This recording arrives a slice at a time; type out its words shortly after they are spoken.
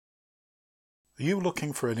Are you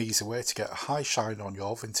looking for an easy way to get a high shine on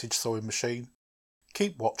your vintage sewing machine?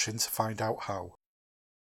 Keep watching to find out how.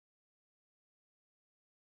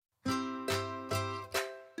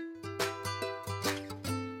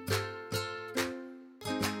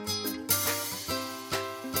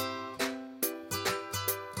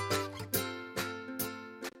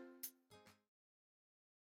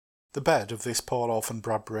 The bed of this poor orphan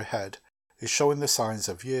Bradbury head is showing the signs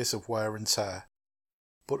of years of wear and tear,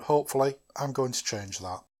 but hopefully I'm going to change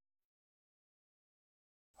that.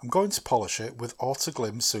 I'm going to polish it with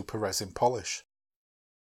Autoglym Super Resin Polish.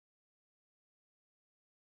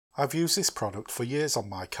 I've used this product for years on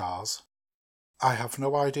my cars. I have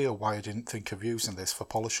no idea why I didn't think of using this for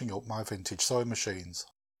polishing up my vintage sewing machines.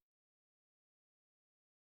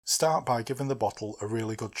 Start by giving the bottle a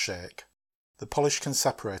really good shake. The polish can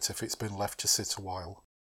separate if it's been left to sit a while.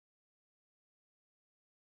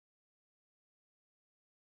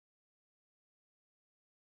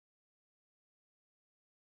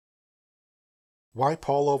 Wipe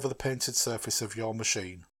all over the painted surface of your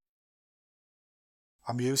machine.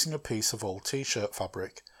 I'm using a piece of old t-shirt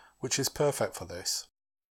fabric, which is perfect for this.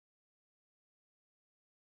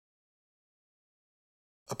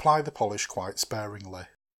 Apply the polish quite sparingly.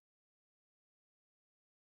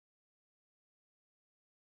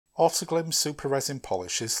 Autoglym Super Resin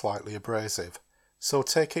Polish is slightly abrasive, so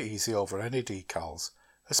take it easy over any decals,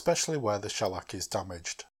 especially where the shellac is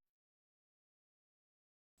damaged.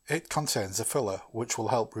 It contains a filler which will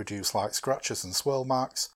help reduce light scratches and swirl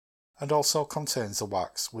marks, and also contains a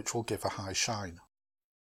wax which will give a high shine.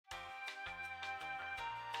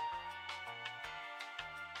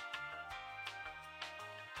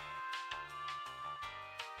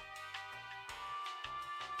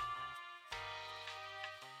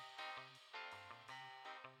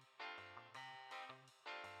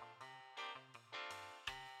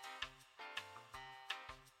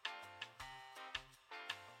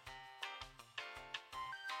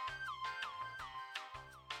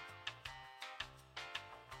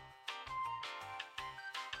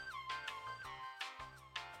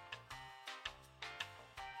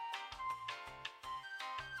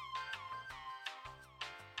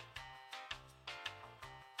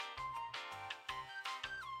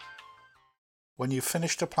 When you've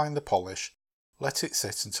finished applying the polish, let it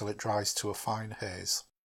sit until it dries to a fine haze.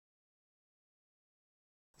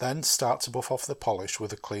 Then start to buff off the polish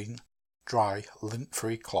with a clean, dry,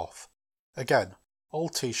 lint-free cloth. Again,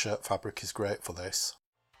 old t-shirt fabric is great for this.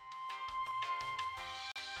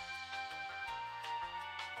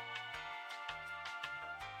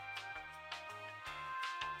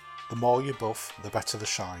 The more you buff, the better the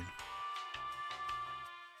shine.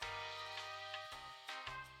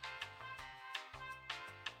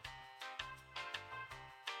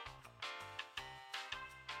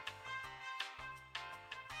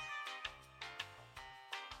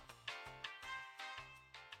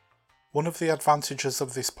 One of the advantages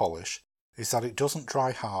of this polish is that it doesn't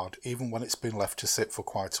dry hard even when it's been left to sit for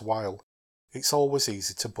quite a while. It's always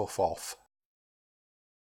easy to buff off.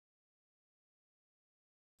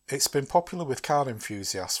 It's been popular with car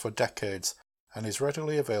enthusiasts for decades and is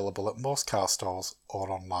readily available at most car stores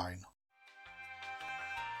or online.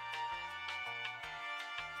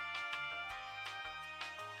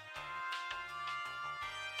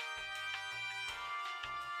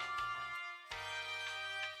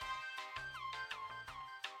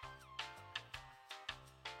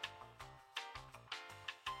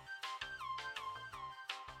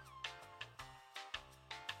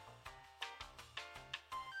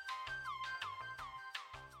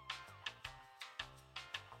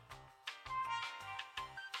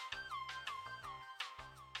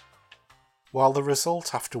 While the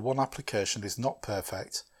result after one application is not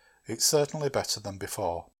perfect, it's certainly better than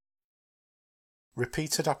before.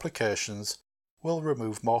 Repeated applications will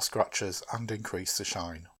remove more scratches and increase the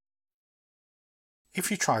shine.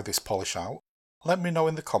 If you try this polish out, let me know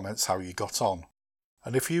in the comments how you got on,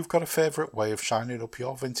 and if you've got a favourite way of shining up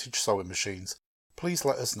your vintage sewing machines, please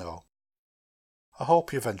let us know. I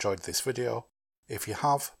hope you've enjoyed this video. If you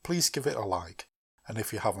have, please give it a like, and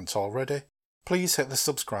if you haven't already, please hit the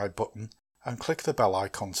subscribe button and click the bell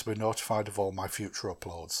icon to be notified of all my future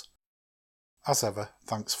uploads. As ever,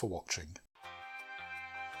 thanks for watching.